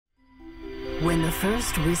When the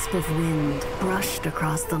first wisp of wind brushed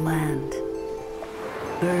across the land,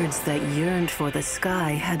 birds that yearned for the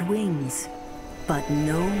sky had wings, but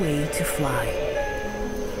no way to fly.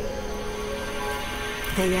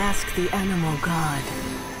 They asked the animal god,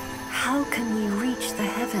 "How can we reach the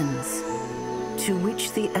heavens?" To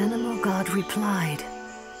which the animal god replied,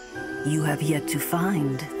 "You have yet to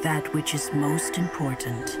find that which is most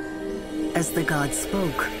important." As the god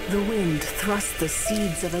spoke, the wind thrust the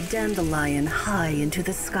seeds of a dandelion high into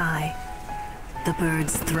the sky. The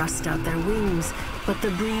birds thrust out their wings, but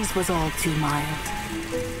the breeze was all too mild,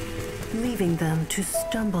 leaving them to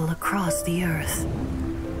stumble across the earth.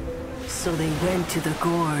 So they went to the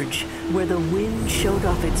gorge, where the wind showed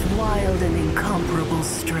off its wild and incomparable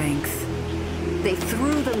strength. They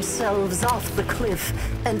threw themselves off the cliff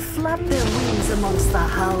and flapped their wings amongst the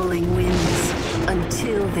howling winds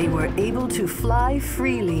until they were able to fly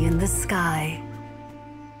freely in the sky.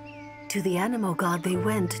 To the animal god they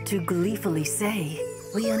went to gleefully say,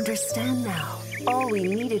 "We understand now. All we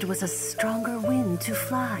needed was a stronger wind to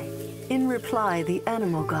fly." In reply, the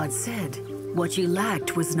animal god said, "What you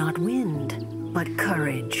lacked was not wind, but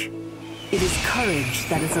courage. It is courage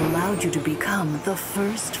that has allowed you to become the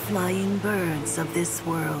first flying birds of this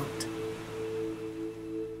world."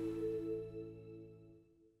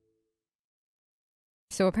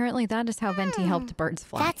 So apparently that is how Venti helped birds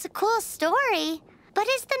fly. That's a cool story. But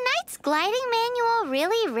is the Knight's gliding manual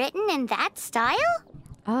really written in that style?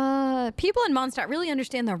 People in Mondstadt really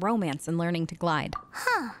understand the romance in learning to glide.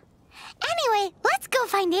 Huh. Anyway, let's go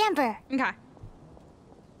find Amber. Okay.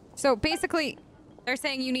 So basically, they're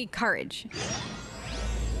saying you need courage.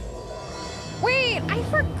 Wait, I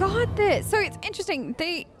forgot this. So it's interesting.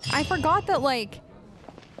 I forgot that, like,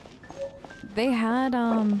 they had,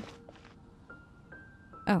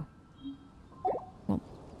 Oh. We'll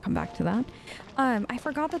come back to that. I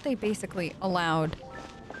forgot that they basically allowed,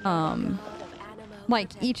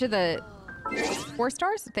 like, each of the 4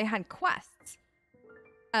 stars, they had quests.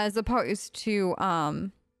 As opposed to,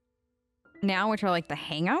 now, which are like the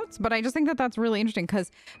hangouts. But I just think that that's really interesting because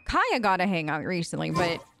Kaya got a hangout recently,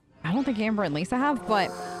 but I don't think Amber and Lisa have. But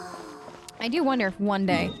I do wonder if one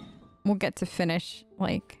day we'll get to finish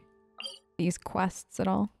like these quests at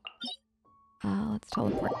all. Let's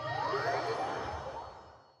teleport.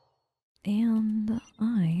 And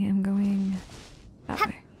I am going that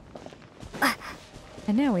way.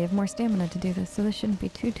 And now we have more stamina to do this, so this shouldn't be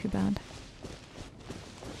too bad.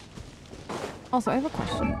 Also, I have a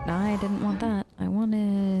question. I didn't want that. I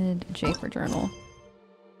wanted J for journal.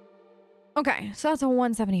 Okay, so that's a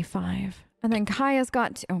 175. And then Kaya's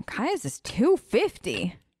got... Oh, Kaya's is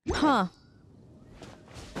 250. Huh.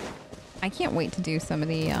 I can't wait to do some of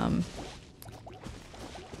the,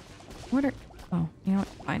 What are... Oh, you know what?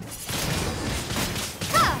 Fine.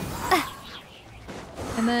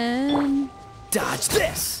 And then... Dodge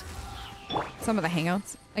this! Some of the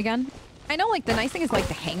hangouts again. I know, like, the nice thing is, like,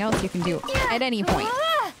 the hangouts you can do at any point.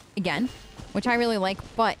 Again, which I really like,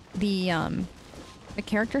 but the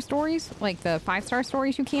character stories, like the 5-star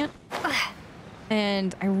stories, you can't.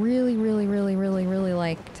 And I really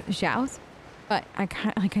liked Xiao's, but I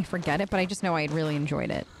forget it, but I just know I really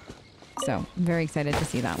enjoyed it. So I'm very excited to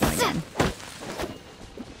see that one again.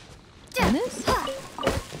 And this?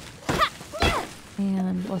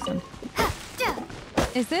 And listen.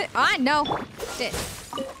 Is it? Ah, no! Shit.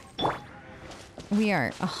 We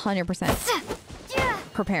are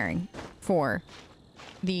 100% preparing for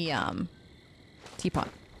the teapot.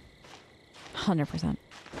 100%.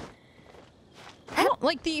 I don't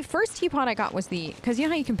like the first teapot I got was because you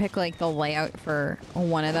know how you can pick like the layout for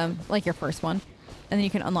one of them, like your first one, and then you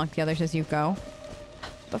can unlock the others as you go.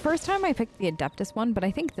 The first time I picked the Adeptus one, but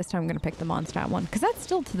I think this time I'm gonna pick the Mondstadt one because that's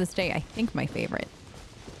still to this day I think my favorite.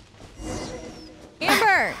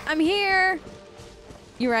 Amber, I'm here.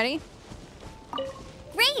 You ready?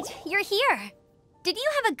 Great, you're here. Did you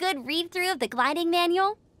have a good read-through of the gliding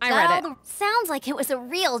manual? I read it. Sounds like it was a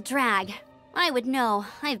real drag. I would know.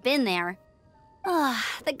 I've been there. Ugh,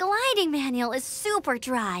 the gliding manual is super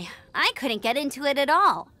dry. I couldn't get into it at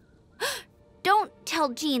all. Don't tell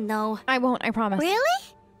Jean, though. I won't, I promise. Really?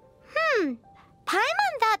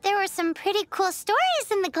 Paimon thought there were some pretty cool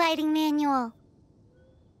stories in the gliding manual.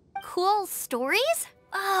 Cool stories?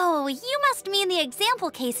 Oh, you must mean the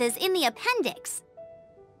example cases in the appendix.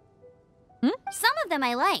 Some of them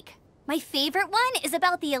I like. My favorite one is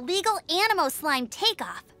about the illegal Animo Slime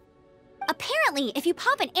takeoff. Apparently, if you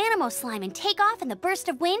pop an Animo Slime and take off in the burst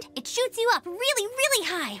of wind, it shoots you up really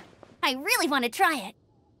high. I really want to try it.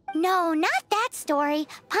 No, not that story.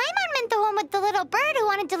 Paimon meant the one with the little bird who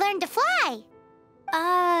wanted to learn to fly.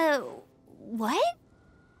 What?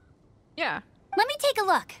 Yeah. Let me take a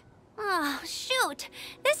look. Oh, shoot.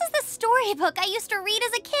 This is the storybook I used to read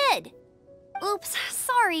as a kid. Oops,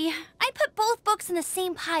 sorry. I put both books in the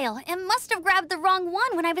same pile and must have grabbed the wrong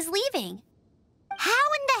one when I was leaving. How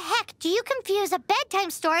in the heck do you confuse a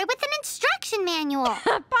bedtime story with an instruction manual?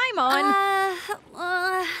 Paimon!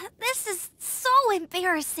 This is so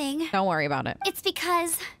embarrassing. Don't worry about it. It's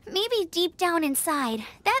because, maybe deep down inside,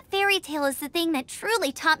 that fairy tale is the thing that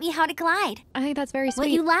truly taught me how to glide. I think that's very sweet.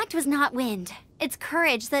 What you lacked was not wind. It's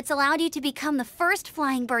courage that's allowed you to become the first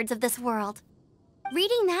flying birds of this world.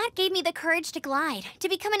 Reading that gave me the courage to glide, to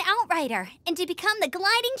become an outrider, and to become the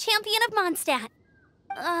gliding champion of Mondstadt.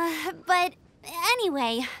 But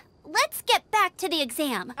anyway, let's get back to the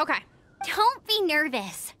exam. Okay. Don't be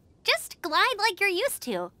nervous. Just glide like you're used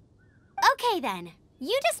to. Okay then,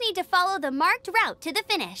 you just need to follow the marked route to the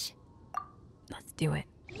finish. Let's do it.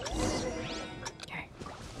 Okay.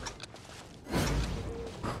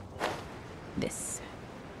 This.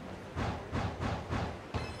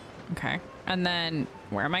 Okay. And then,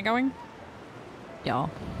 where am I going? Y'all.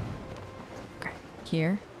 Okay.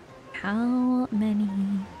 Here. How many?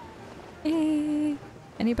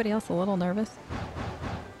 Anybody else a little nervous?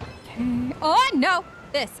 Okay. Oh, no!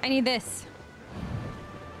 This. I need this.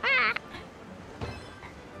 Ah!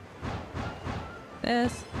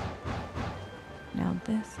 This. Now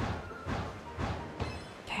this.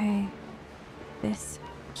 Okay. This.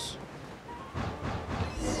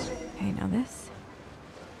 Okay, now this.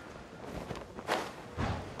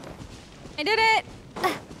 I did it!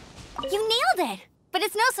 You nailed it! But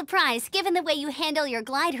it's no surprise, given the way you handle your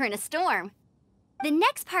glider in a storm. The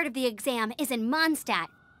next part of the exam is in Mondstadt.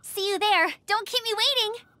 See you there. Don't keep me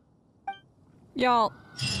waiting. Y'all,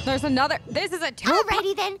 there's another. This is a two.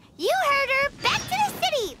 Alrighty then, you heard her. Back to the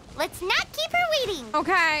city. Let's not keep her waiting.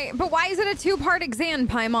 Okay, but why is it a two-part exam,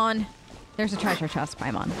 Paimon? There's a treasure chest,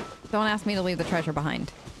 Paimon. Don't ask me to leave the treasure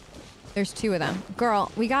behind. There's two of them.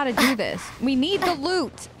 Girl, we gotta do this. We need the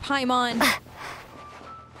loot, Paimon.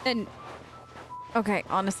 And okay,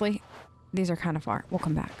 honestly, these are kind of far. We'll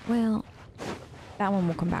come back. Well, that one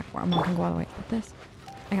will come back for. I'm not gonna go all the way. With this,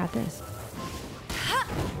 I got this.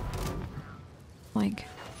 Like,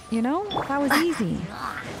 you know, that was easy.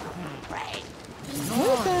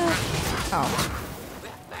 What the? Oh.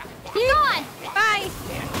 Gone! Bye!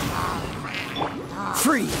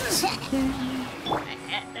 Freeze!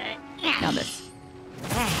 Now this.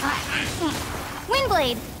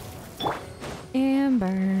 Windblade!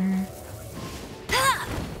 Amber.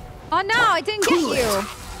 Oh no, I didn't get you.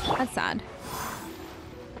 That's sad.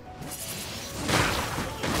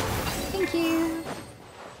 Thank you.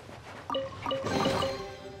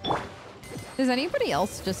 Does anybody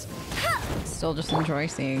else still just enjoy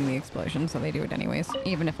seeing the explosion, so they do it anyways,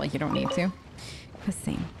 even if like you don't need to? Cause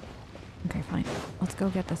same. Okay, fine. Let's go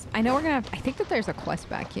get this. I know we're gonna have, I think that there's a quest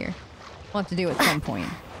back here. We'll have to do at some point.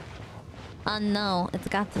 Oh no, it's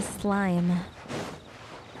got the slime.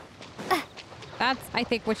 That's, I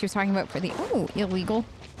think, what she was talking about for the illegal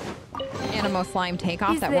Animo slime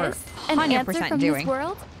takeoff that we're 100% doing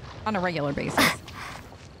on a regular basis.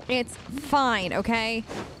 It's fine, okay?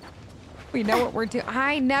 We know what we're doing.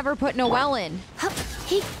 I never put Noelle in.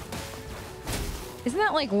 Isn't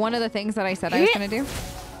that like one of the things that I said I was gonna do?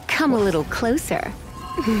 Come a little closer.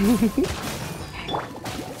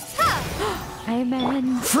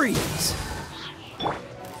 Amen. Freeze!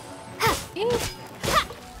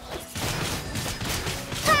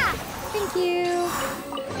 Thank you.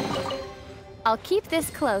 I'll keep this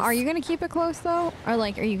close. Are you gonna keep it close though? Or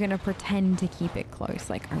like, are you gonna pretend to keep it close?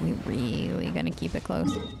 Like, are we really gonna keep it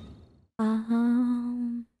close?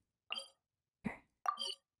 Okay.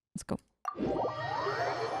 Let's go.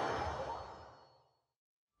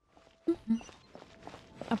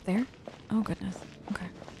 Up there? Oh goodness. Okay.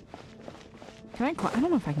 Can I climb? I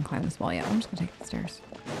don't know if I can climb this wall yet. I'm just gonna take the stairs.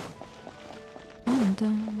 Dun,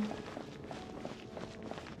 dun.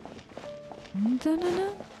 Dun, dun,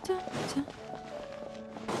 dun, dun, dun.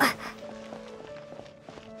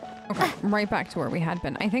 Okay, right back to where we had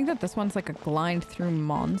been. I think that this one's like a glide through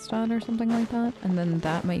Mondstadt or something like that. And then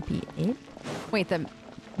that might be it. Wait, the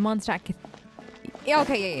Mondstadt... Yeah,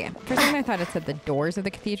 okay, yeah. For a second I thought it said the doors of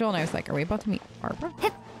the cathedral, and I was like, are we about to meet Barbara?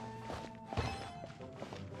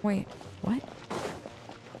 Wait, what?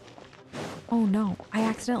 Oh no, I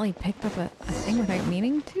accidentally picked up a thing without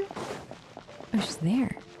meaning to? I was just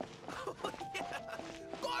there.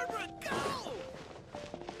 Barbara, go!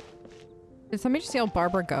 Did somebody just yell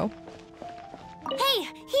Barbara go? Hey,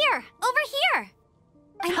 here! Over here!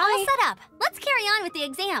 I'm all set up. Let's carry on with the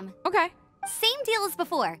exam. Okay. Same deal as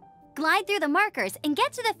before. Glide through the markers and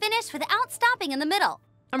get to the finish without stopping in the middle.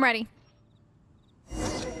 I'm ready.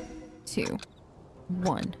 2,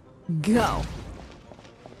 1, go.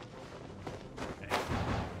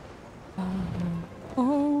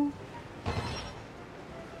 Oh.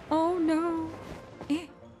 Oh no. Eh.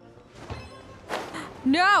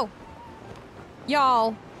 No!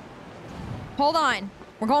 Y'all. Hold on.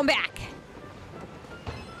 We're going back.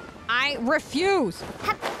 I refuse.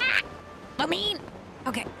 I mean,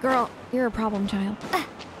 okay, girl, you're a problem child.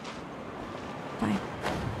 Fine.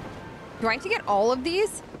 Do I have to get all of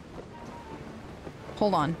these?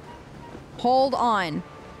 Hold on. Hold on.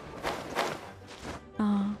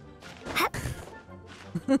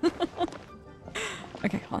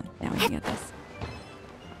 Okay, hold on. Now we can get this.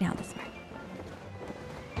 Now this way.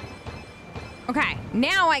 Okay,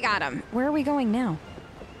 now I got him. Where are we going now?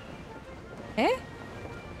 Eh?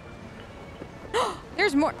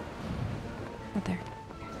 There's more. Right there.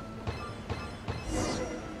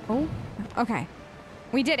 Oh, okay.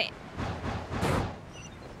 We did it.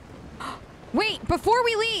 Wait, before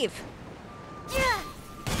we leave.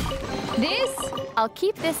 This. I'll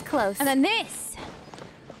keep this close. And then this.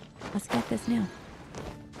 Let's get this now.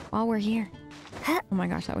 While we're here. Oh my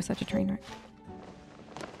gosh, that was such a train wreck.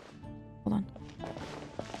 Hold on.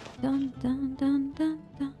 Dun, dun, dun, dun,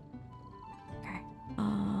 dun. Okay.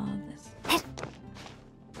 This.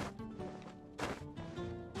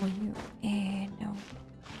 Will you? No.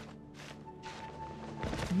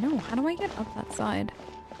 No, how do I get up that side?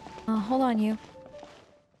 Hold on, you.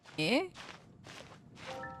 Eh?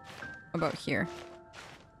 About here.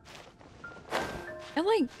 And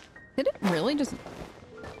like, did it really just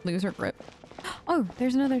lose her grip? Oh,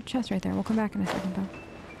 there's another chest right there. We'll come back in a second though.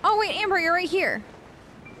 Oh wait, Amber, you're right here.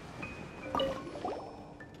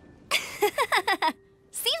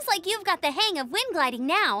 Seems like you've got the hang of wind gliding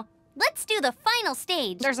now. Let's do the final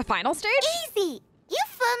stage. There's a final stage? Easy! You've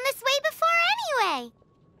flown this way before anyway!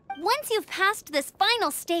 Once you've passed this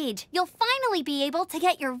final stage, you'll finally be able to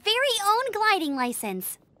get your very own gliding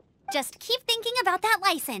license. Just keep thinking about that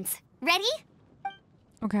license. Ready?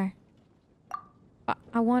 Okay.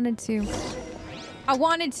 I wanted to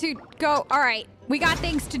go. All right, we got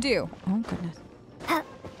things to do. Oh goodness. Okay,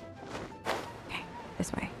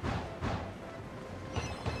 this way.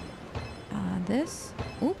 This.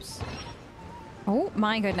 Oops. Oh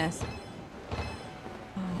my goodness.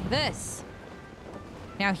 This.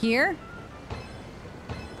 Now here.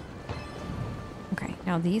 Okay,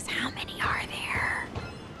 now these. How many are there?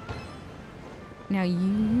 Now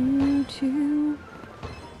you two.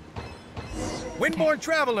 Windborne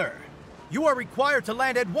Traveler, you are required to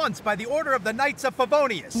land at once by the order of the Knights of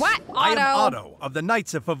Favonius. What? I am Otto. Otto of the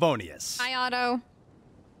Knights of Favonius. Hi, Otto.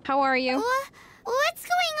 How are you? What's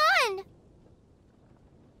going on?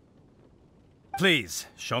 Please,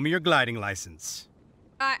 show me your gliding license.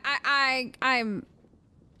 I'm...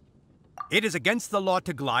 It is against the law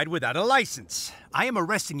to glide without a license. I am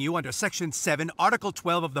arresting you under Section 7, Article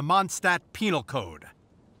 12 of the Mondstadt Penal Code.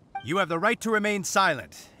 You have the right to remain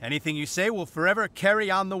silent. Anything you say will forever carry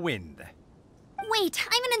on the wind. Wait,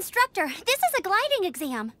 I'm an instructor. This is a gliding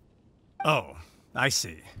exam. Oh, I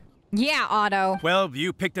see. Yeah, Otto. Well,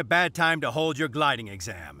 you picked a bad time to hold your gliding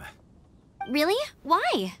exam. Really?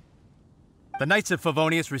 Why? The Knights of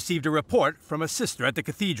Favonius received a report from a sister at the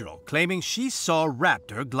cathedral claiming she saw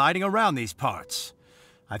Raptor gliding around these parts.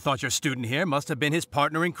 I thought your student here must have been his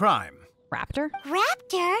partner in crime. Raptor?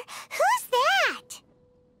 Raptor? Who's that?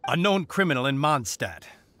 A known criminal in Mondstadt.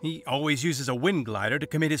 He always uses a wind glider to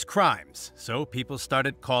commit his crimes, so people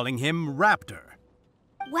started calling him Raptor.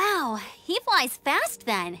 Wow, he flies fast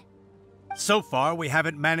then. So far, we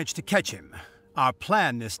haven't managed to catch him. Our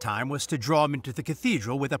plan this time was to draw him into the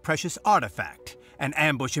cathedral with a precious artifact and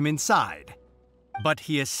ambush him inside. But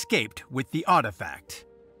he escaped with the artifact.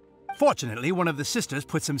 Fortunately, one of the sisters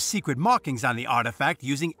put some secret markings on the artifact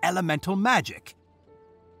using elemental magic.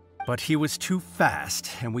 But he was too fast,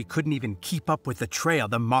 and we couldn't even keep up with the trail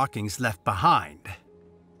the markings left behind.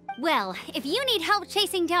 Well, if you need help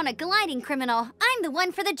chasing down a gliding criminal, I'm the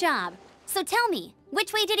one for the job. So tell me,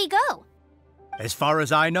 which way did he go? As far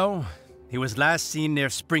as I know, he was last seen near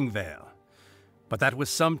Springvale. But that was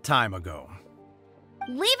some time ago.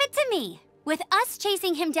 Leave it to me. With us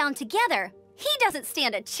chasing him down together, he doesn't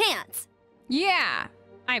stand a chance. Yeah.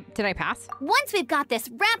 Did I pass? Once we've got this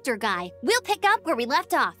Raptor guy, we'll pick up where we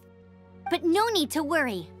left off. But no need to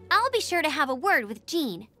worry. I'll be sure to have a word with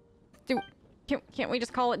Jean. Can't we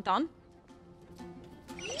just call it done?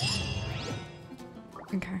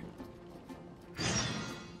 Okay.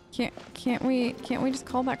 Can't we just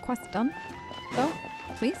call that quest done? Though?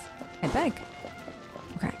 Please? I beg.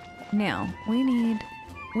 Okay. Now, we need...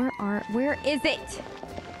 Where is it?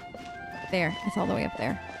 There. It's all the way up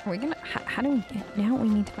there. Are we gonna... How do we get... Now we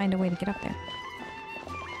need to find a way to get up there.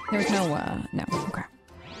 There's no, no. Okay.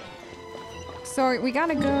 So we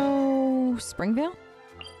gotta go Springvale?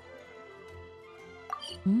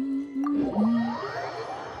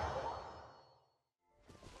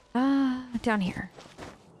 Down here.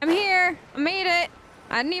 I'm here. I made it.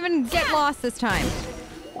 I didn't even get lost this time.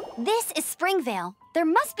 This is Springvale. There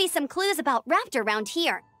must be some clues about Raptor around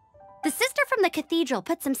here. The sister from the cathedral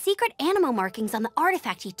put some secret animal markings on the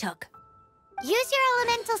artifact he took. Use your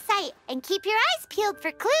elemental sight and keep your eyes peeled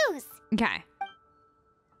for clues. Okay.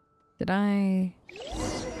 Did I...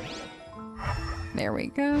 There we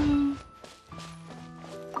go.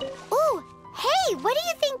 Ooh, hey, what do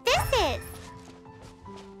you think this is?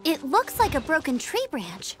 It looks like a broken tree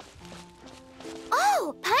branch.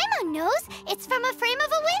 Oh, Paimon knows. It's from a frame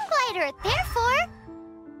of a wind glider.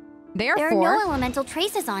 There are no elemental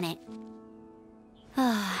traces on it.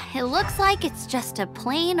 It looks like it's just a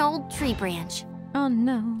plain old tree branch. Oh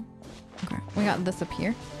no. Okay, we got this up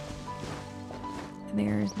here.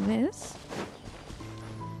 There's this.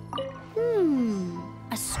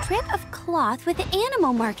 A strip of cloth with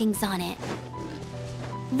animal markings on it.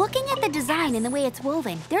 Looking at the design and the way it's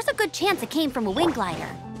woven, there's a good chance it came from a wind glider.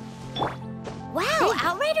 Wow,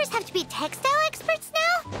 Outriders have to be textile experts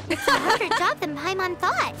now? It's a harder job than Paimon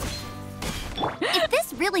thought. If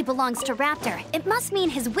this really belongs to Raptor, it must mean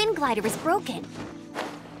his wind glider is broken.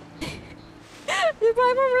 Did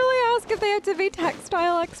Paimon really ask if they have to be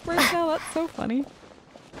textile experts now? That's so funny.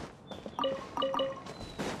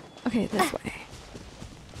 Okay, this way.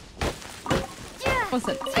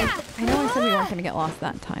 Listen, I know I said we weren't going to get lost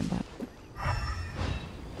that time, but...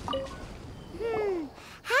 How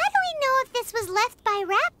do we know if this was left by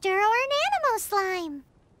Raptor or an Animo slime?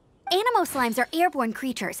 Animo slimes are airborne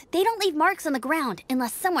creatures. They don't leave marks on the ground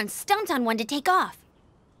unless someone stomped on one to take off.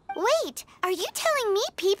 Wait, are you telling me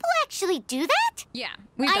people actually do that? Yeah,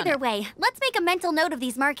 we've done Either it. way, let's make a mental note of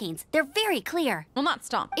these markings. They're very clear. Well, not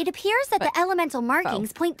stomp. It appears that the elemental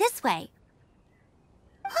markings point this way.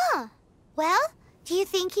 Huh. Well, do you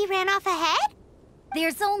think he ran off ahead?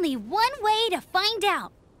 There's only one way to find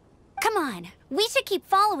out. Come on, we should keep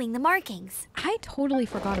following the markings. I totally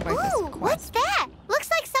forgot about this Ooh, quest. what's that? Looks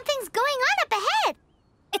like something's going on up ahead.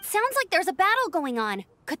 It sounds like there's a battle going on.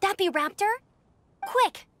 Could that be Raptor?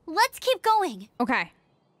 Quick, let's keep going. Okay.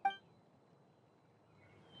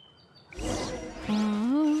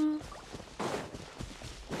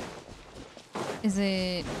 Is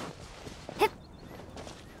it...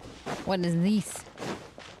 What is this?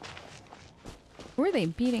 Who are they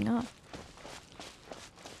beating up?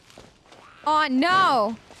 Oh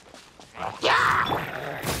no!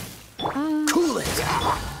 Cool it!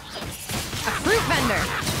 A fruit vendor!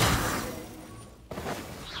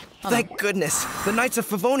 Thank goodness, the Knights of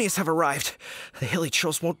Favonius have arrived. The hilly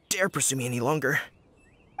trolls won't dare pursue me any longer.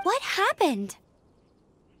 What happened?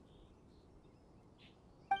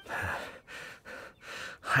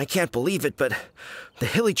 I can't believe it, but the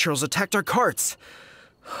hilly trolls attacked our carts.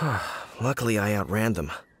 Luckily, I outran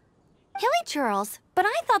them. Hilly churls? But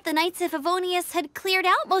I thought the Knights of Favonius had cleared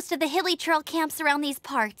out most of the hilly churl camps around these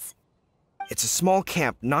parts. It's a small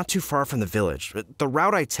camp not too far from the village. The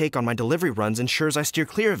route I take on my delivery runs ensures I steer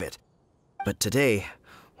clear of it. But today,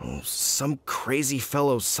 some crazy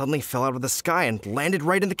fellow suddenly fell out of the sky and landed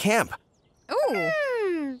right in the camp. Ooh!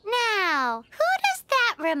 Now, who does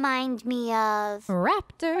that remind me of?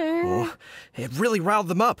 Raptor! Oh, it really riled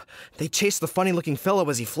them up. They chased the funny-looking fellow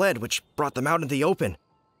as he fled, which brought them out into the open.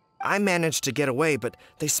 I managed to get away, but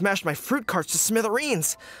they smashed my fruit carts to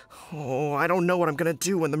smithereens. Oh, I don't know what I'm gonna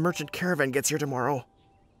do when the merchant caravan gets here tomorrow.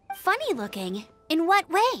 Funny looking? In what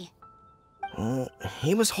way? Oh,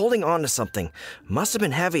 he was holding on to something. Must have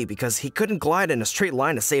been heavy because he couldn't glide in a straight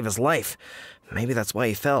line to save his life. Maybe that's why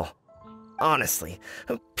he fell. Honestly,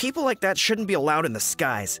 people like that shouldn't be allowed in the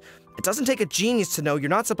skies. It doesn't take a genius to know you're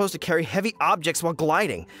not supposed to carry heavy objects while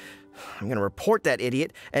gliding. I'm gonna report that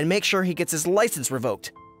idiot and make sure he gets his license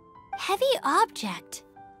revoked. Heavy object?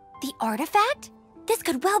 The artifact? This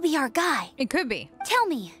could well be our guy. It could be. Tell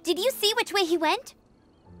me, did you see which way he went?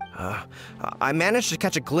 I managed to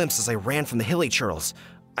catch a glimpse as I ran from the hilly churls.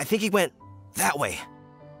 I think he went that way.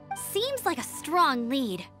 Seems like a strong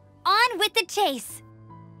lead. On with the chase!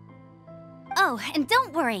 Oh, and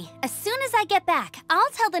don't worry. As soon as I get back, I'll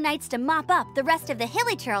tell the knights to mop up the rest of the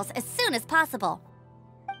hilly churls as soon as possible.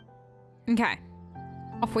 Okay.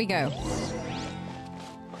 Off we go.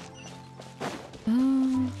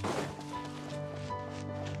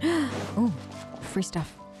 Oh, free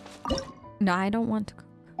stuff. No, I don't want to cook.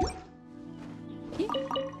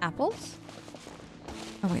 Apples?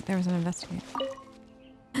 Oh wait, there was an investigate.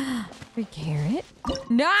 Free carrot.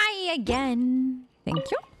 Nye again.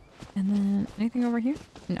 Thank you. And then anything over here?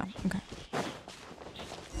 No. Okay.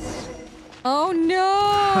 Oh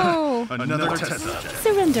no! Another test subject.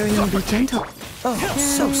 Surrendering will be gentle. Oh,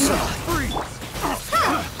 so soft.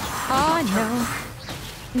 Oh no.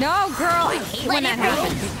 No, girl! I hate when that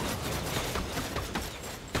happens.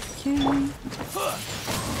 Okay.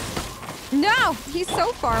 No! He's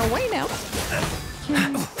so far away now.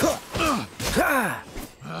 Okay.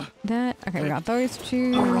 That. Okay, we got those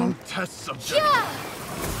two. Wrong test subject.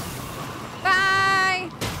 Bye!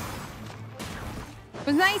 It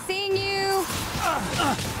was nice seeing you.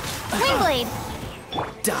 Wingblade!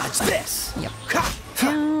 Dodge this. Yep.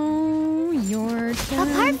 Now your turn.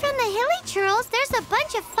 Apart from the hilly churls, there's a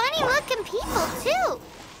bunch of funny-looking people, too.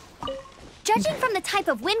 Judging from the type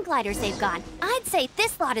of wind gliders they've got, I'd say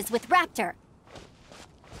this lot is with Raptor.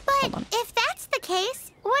 But if that's the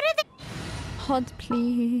case, what are the... Hold,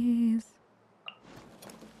 please.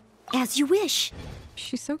 As you wish.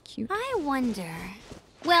 She's so cute. I wonder...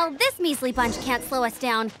 Well, this measly bunch can't slow us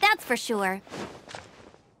down, that's for sure.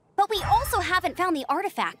 But we also haven't found the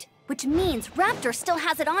artifact, which means Raptor still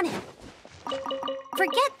has it on him.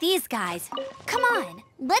 Forget these guys. Come on,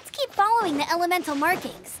 let's keep following the elemental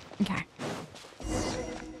markings. Okay.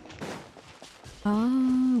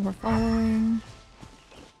 Oh, we're following.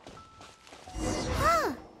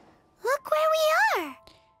 Huh. Look where we are.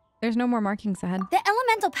 There's no more markings ahead. The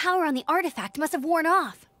elemental power on the artifact must have worn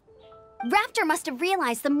off. Raptor must have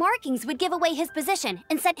realized the markings would give away his position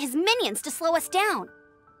and sent his minions to slow us down.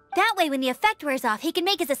 That way, when the effect wears off, he can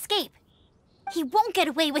make his escape. He won't get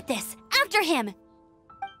away with this. After him!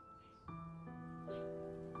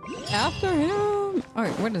 After him!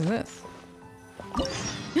 Alright, what is this?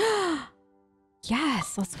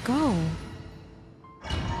 Yes, let's go.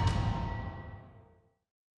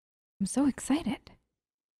 I'm so excited.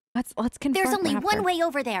 Let's confront There's only Raptor. one way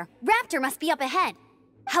over there. Raptor must be up ahead.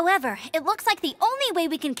 However, it looks like the only way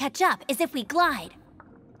we can catch up is if we glide.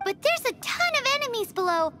 But there's a ton of enemies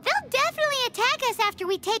below. They'll definitely attack us after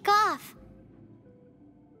we take off.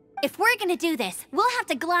 If we're gonna do this, we'll have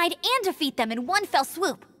to glide and defeat them in one fell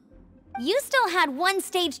swoop. You still had one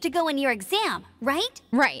stage to go in your exam, right?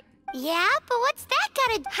 Right. Yeah, but what's that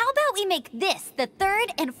gotta... How about we make this the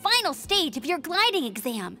third and final stage of your gliding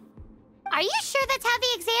exam? Are you sure that's how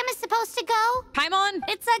the exam is supposed to go? Paimon!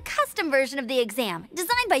 It's a custom version of the exam,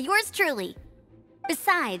 designed by yours truly.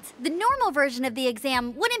 Besides, the normal version of the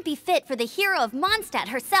exam wouldn't be fit for the hero of Mondstadt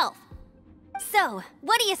herself. So,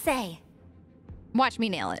 what do you say? Watch me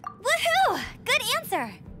nail it. Woohoo! Good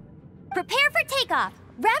answer! Prepare for takeoff.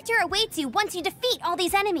 Raptor awaits you once you defeat all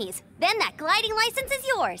these enemies. Then that gliding license is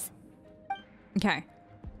yours. Okay.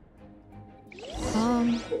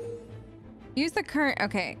 Use the current...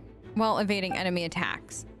 Okay. While evading enemy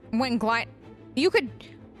attacks. When glide... You could...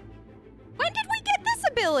 When did we get this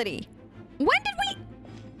ability? When did we...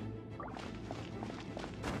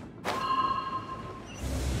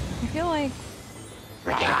 I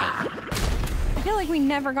feel like we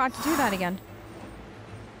never got to do that again.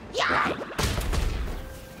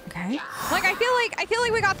 Okay. Like I feel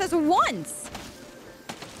like we got this once.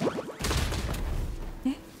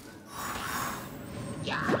 Eh?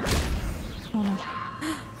 Oh no.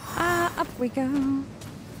 Up we go.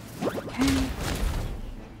 Okay.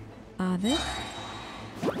 This.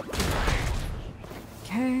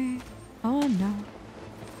 Okay. Oh no.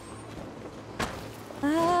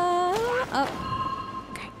 Up.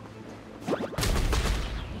 Okay.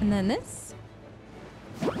 And then this.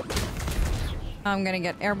 I'm gonna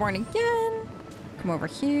get airborne again. Come over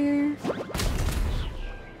here.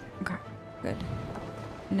 Okay, good.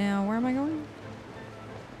 Now, where am I going?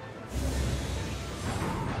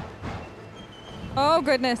 Oh,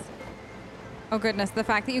 goodness. Oh, goodness. The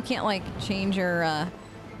fact that you can't, like, change your,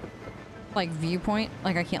 like, viewpoint,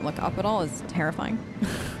 like, I can't look up at all is terrifying.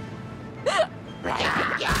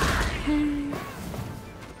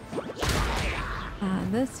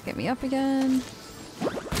 This, get me up again.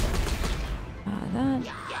 That.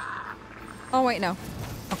 Oh, wait, no.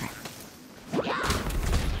 Okay.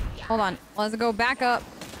 Hold on. Let's go back up.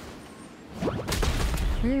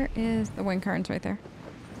 Where is the wind currents right there?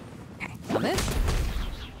 Okay, now this.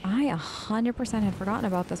 I 100% had forgotten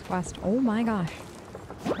about this quest. Oh my gosh.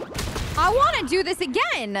 I want to do this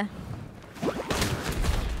again.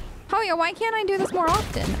 Oh yeah, why can't I do this more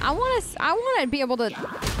often? I want to be able to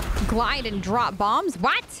glide and drop bombs.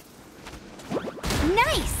 What?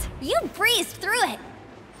 Nice! You breezed through it.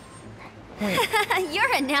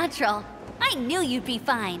 You're a natural. I knew you'd be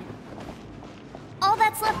fine. All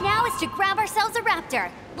that's left now is to grab ourselves a raptor.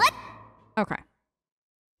 Okay.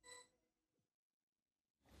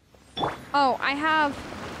 Oh, I have...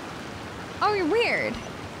 Oh, you're weird.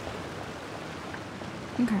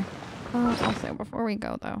 Okay. Also, before we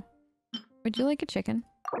go, though, would you like a chicken?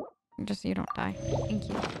 Just so you don't die. Thank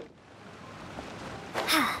you.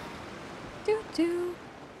 Do.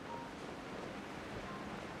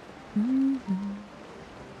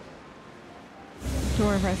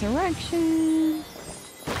 Door of Resurrection.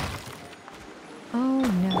 Oh,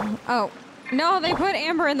 no. Oh, no, they put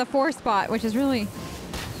Amber in the 4 spot, which is really...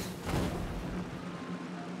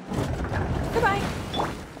 Goodbye.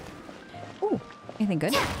 Ooh, anything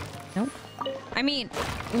good? Nope. I mean,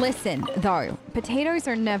 listen, though. Potatoes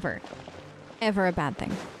are never, ever a bad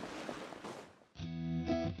thing.